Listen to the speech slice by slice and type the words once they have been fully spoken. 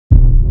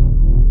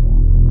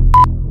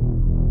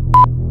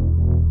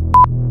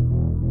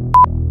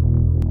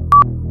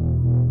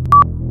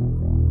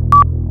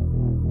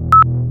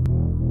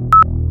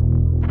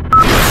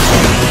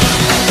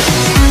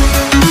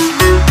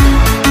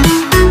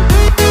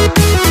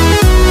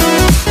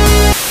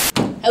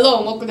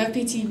Welcome to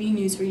FPTV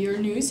News, where your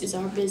news is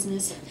our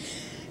business.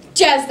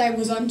 Jazz night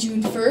was on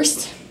June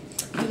 1st.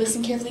 If you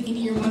listen carefully, you can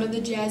hear one of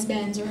the jazz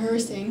bands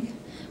rehearsing.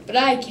 But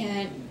I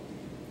can't,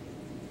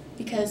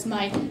 because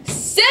my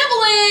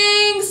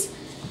siblings!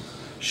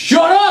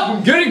 Shut up!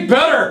 I'm getting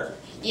better!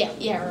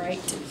 Yeah,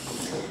 right.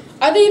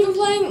 Are they even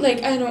playing?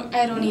 Like, I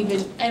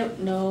don't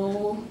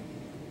know.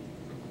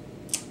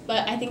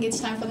 But I think it's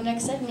time for the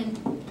next segment.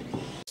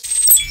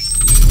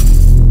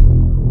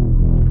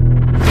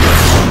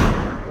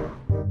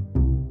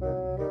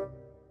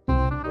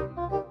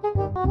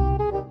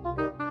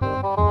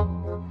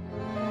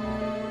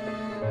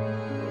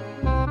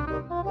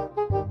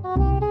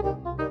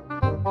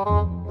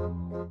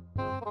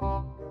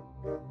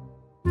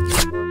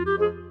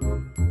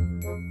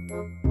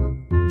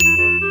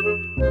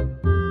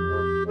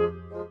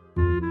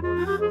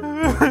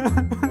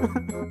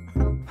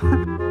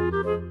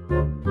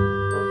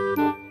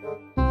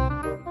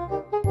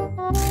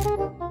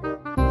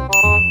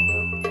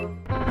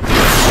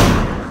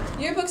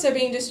 Yearbooks are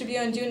being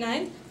distributed on June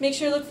 9th. Make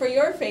sure to look for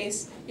your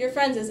face, your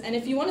friends', and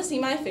if you want to see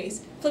my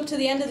face, flip to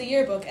the end of the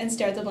yearbook and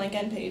stare at the blank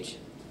end page.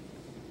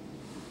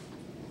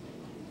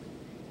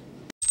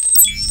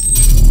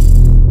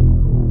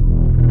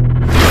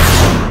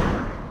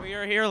 We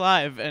are here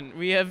live, and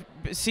we have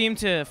seemed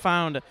to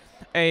found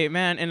a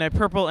man in a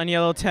purple and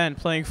yellow tent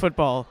playing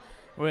football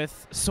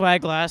with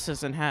swag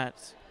glasses and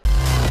hats.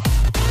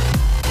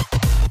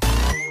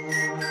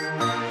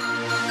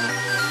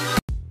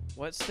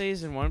 What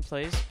stays in one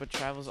place but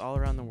travels all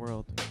around the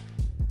world?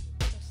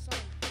 The sun.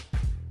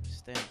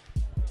 Stamp.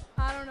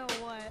 I don't know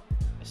what.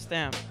 A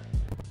stamp.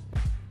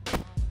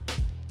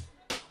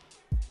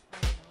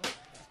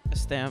 A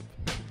stamp.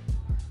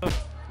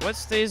 What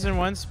stays in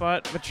one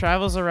spot but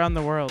travels around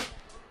the world?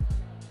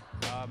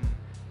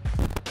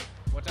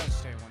 What does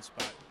stay in one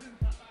spot?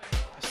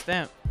 A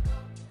stamp.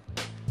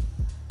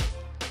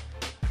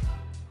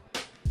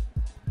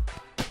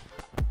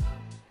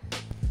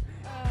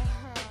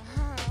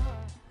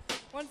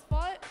 One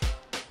spot?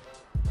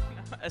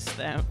 A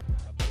stamp.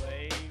 A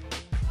plane,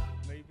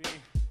 maybe?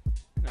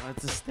 No,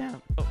 it's a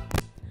stamp. Oh.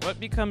 What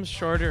becomes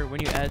shorter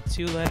when you add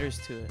 2 letters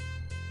to it?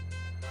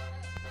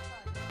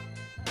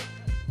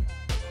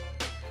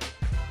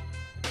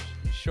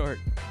 Short.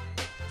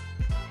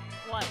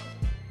 What?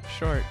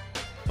 Short.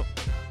 Oh.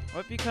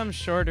 What becomes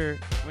shorter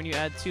when you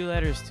add 2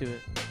 letters to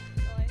it?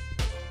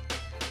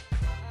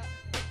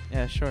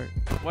 Yeah, short.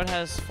 What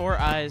has 4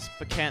 eyes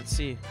but can't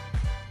see?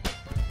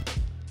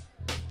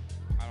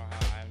 I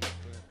have no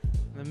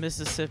clue. The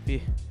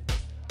Mississippi.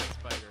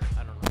 Spider,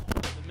 I don't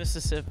know. The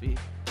Mississippi.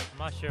 I'm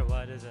not sure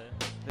what is it.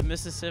 The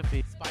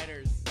Mississippi.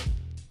 Spiders.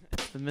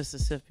 It's the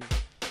Mississippi.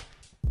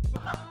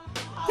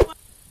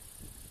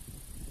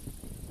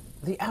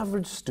 The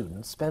average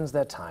student spends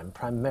their time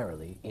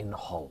primarily in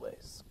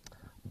hallways,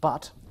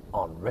 but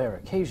on rare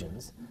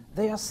occasions,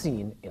 they are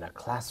seen in a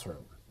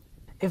classroom.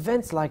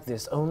 Events like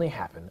this only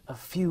happen a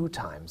few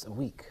times a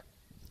week.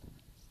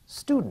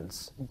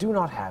 Students do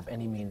not have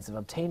any means of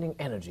obtaining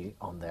energy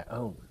on their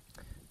own.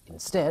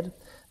 Instead,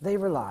 they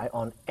rely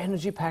on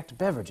energy-packed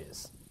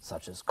beverages,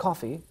 such as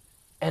coffee,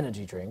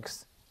 energy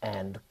drinks,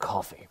 and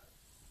coffee.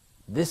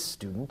 This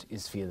student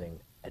is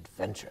feeling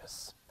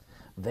adventurous.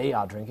 They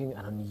are drinking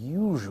an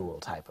unusual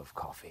type of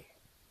coffee.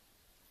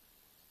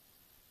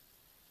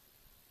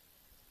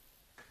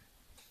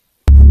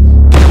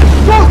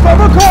 Ghost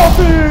pepper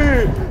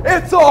coffee!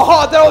 It's so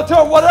hot that will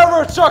turn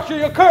whatever structure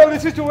you're currently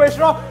situated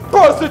on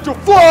burst into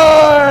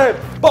flame!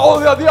 But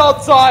only on the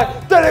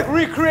outside, then it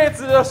recreates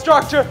the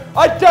structure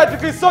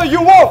identically so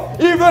you won't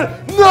even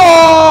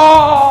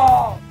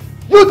know!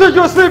 You think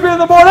you're sleeping in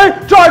the morning?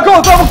 Try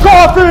Ghost pepper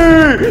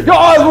coffee! Your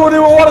eyes won't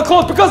even want to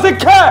close because they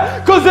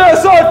can't! Because they're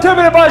so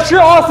intimidated by sheer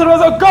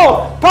awesomeness of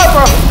Ghost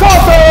pepper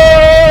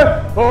coffee!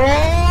 Oh!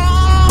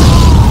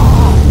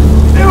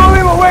 It will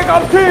even wake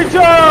up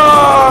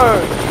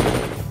teachers!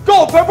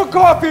 Ghost pepper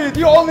coffee,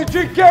 the only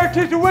drink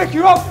guaranteed to wake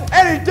you up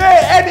any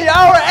day, any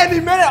hour, any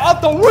minute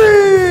of the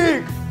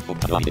week!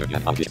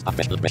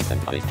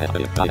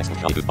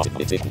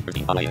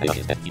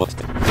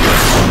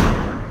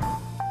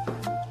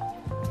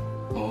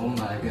 Oh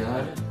my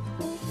god.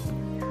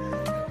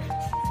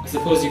 I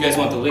suppose you guys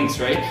want the links,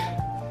 right?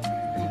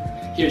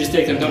 Here, just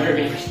take them, don't hurt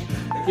me.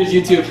 Here's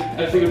YouTube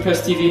at Fleetwood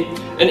Press TV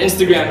and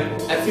Instagram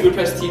at Fleetwood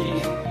Press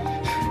TV.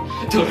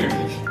 Don't hurt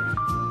me.